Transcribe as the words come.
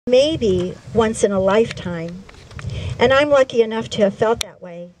maybe once in a lifetime. And I'm lucky enough to have felt that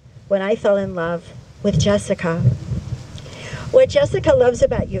way when I fell in love with Jessica. What Jessica loves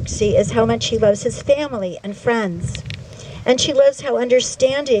about Yuxi is how much he loves his family and friends. And she loves how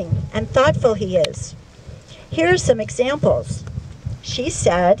understanding and thoughtful he is. Here are some examples. She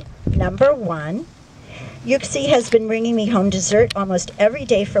said, number 1, Yuxi has been bringing me home dessert almost every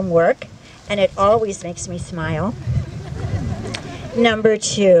day from work, and it always makes me smile. Number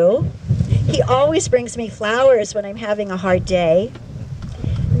 2, he always brings me flowers when I'm having a hard day.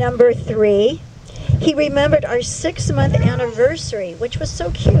 Number 3, he remembered our 6-month anniversary, which was so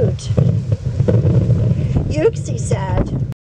cute. Yuxi said,